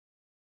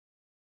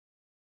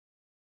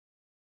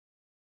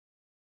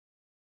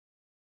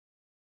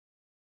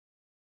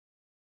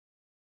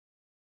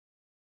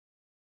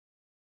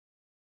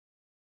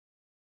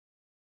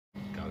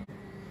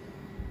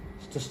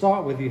To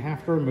start with, you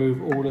have to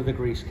remove all of the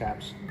grease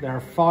caps. There are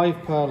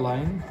 5 per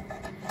lane,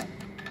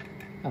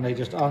 and they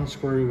just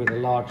unscrew with a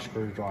large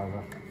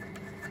screwdriver.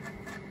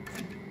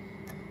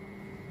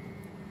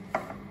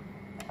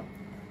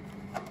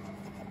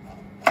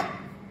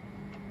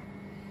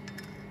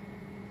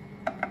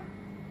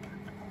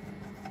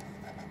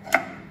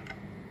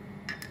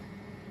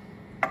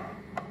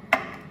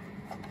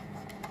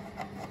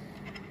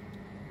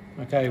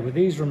 Okay, with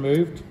these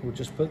removed, we'll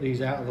just put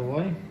these out of the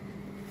way.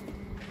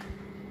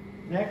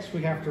 Next,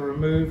 we have to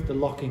remove the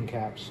locking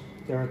caps.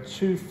 There are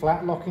 2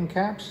 flat locking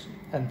caps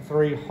and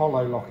 3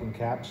 hollow locking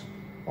caps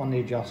on the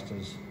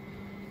adjusters.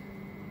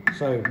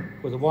 So,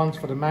 with the ones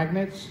for the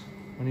magnets,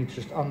 we need to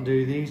just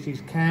undo these.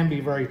 These can be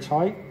very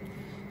tight.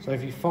 So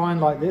if you find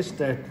like this,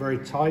 they're very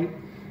tight,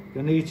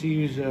 you'll need to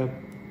use an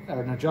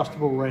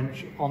adjustable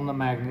wrench on the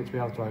magnet to be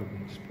able to open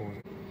it. Just pause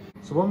it.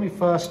 So when we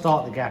first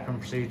start the gapping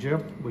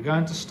procedure, we're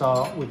going to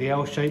start with the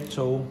L-shaped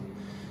tool,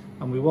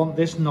 and we want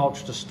this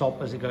notch to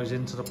stop as it goes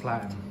into the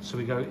platen. So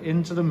we go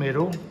into the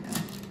middle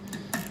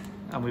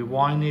and we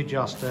wind the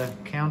adjuster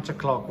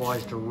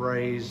counterclockwise to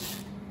raise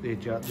the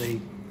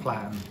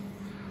platen.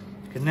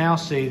 You can now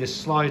see this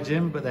slides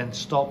in but then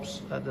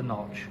stops at the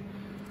notch.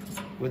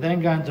 We're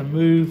then going to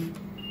move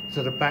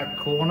to the back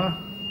corner.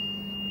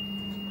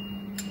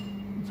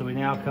 So we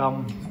now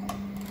come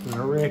to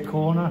the rear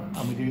corner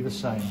and we do the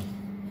same.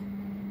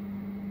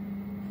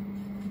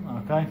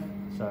 Okay,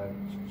 so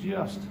it's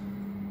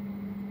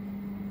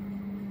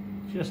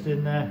just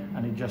in there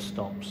and it just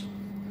stops.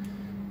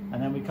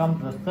 And then we come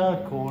to the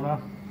third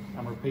corner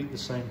and repeat the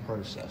same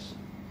process.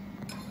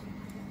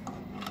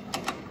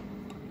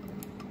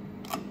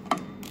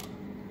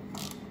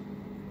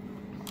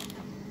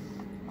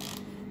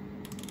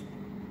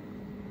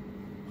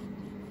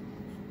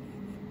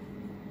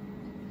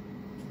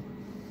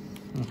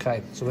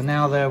 Okay, so we're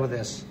now there with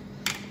this.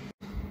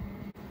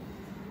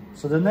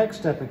 So the next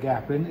step of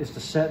gapping is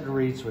to set the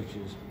reed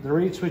switches. The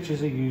reed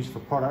switches are used for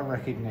product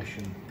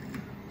recognition.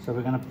 So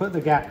we're going to put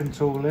the gapping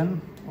tool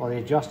in, or the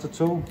adjuster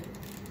tool.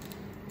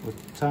 We'll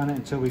turn it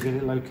until we get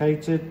it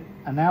located.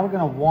 And now we're going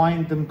to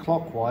wind them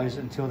clockwise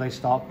until they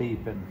start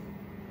beeping.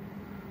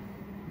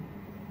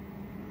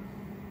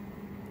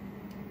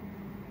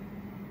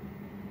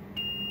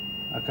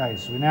 Okay,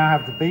 so we now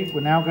have the beep.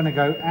 We're now going to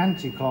go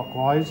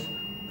anti-clockwise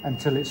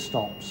until it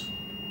stops.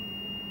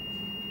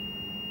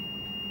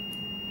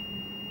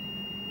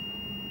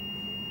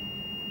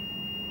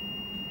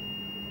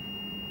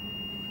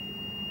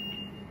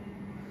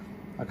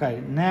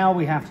 Okay, now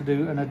we have to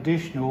do an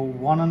additional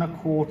 1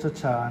 1/4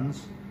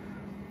 turns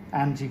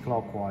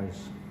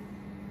anti-clockwise.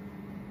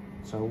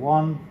 So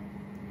 1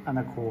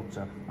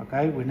 1/4.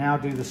 Okay, we now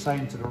do the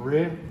same to the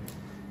rear.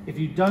 If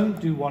you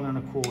don't do 1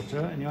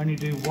 1/4 and you only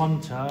do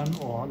 1 turn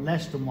or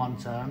less than 1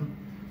 turn,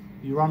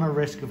 you run a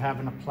risk of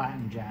having a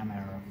platen jam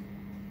error.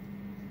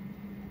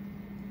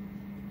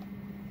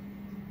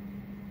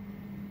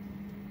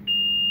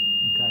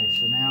 Okay,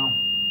 so now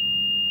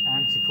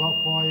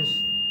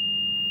anti-clockwise.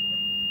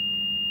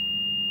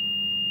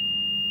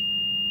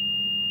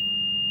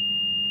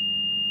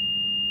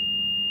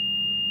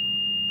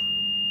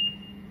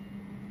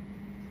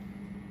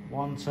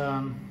 One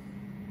turn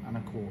and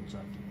 1/4.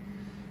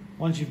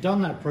 Once you've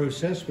done that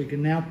process, we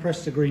can now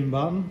press the green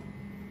button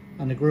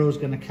and the grill is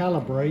going to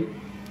calibrate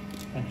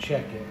and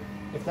check it.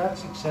 If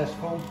that's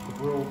successful, the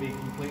grill will be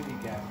completely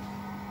gapped.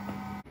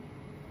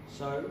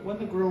 So when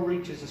the grill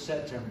reaches a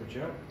set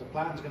temperature, the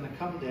platen's going to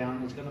come down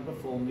and it's going to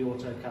perform the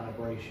auto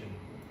calibration.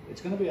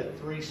 It's going to be a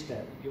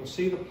 3-step. You'll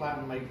see the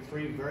platen make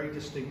 3 very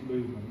distinct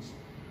movements.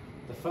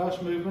 The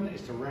first movement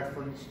is to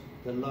reference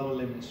the lower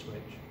limit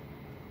switch.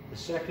 The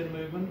second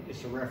movement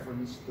is to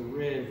reference the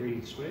rear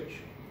reed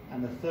switch,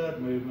 and the third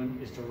movement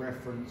is to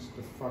reference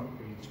the front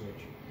reed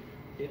switch.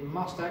 It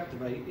must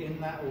activate in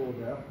that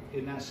order,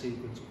 in that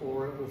sequence,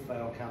 or it will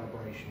fail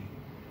calibration.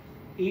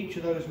 Each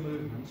of those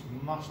movements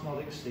must not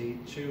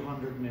exceed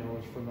 200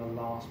 mils from the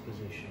last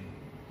position.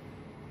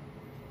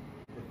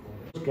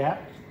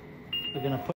 Gapped. We're going to put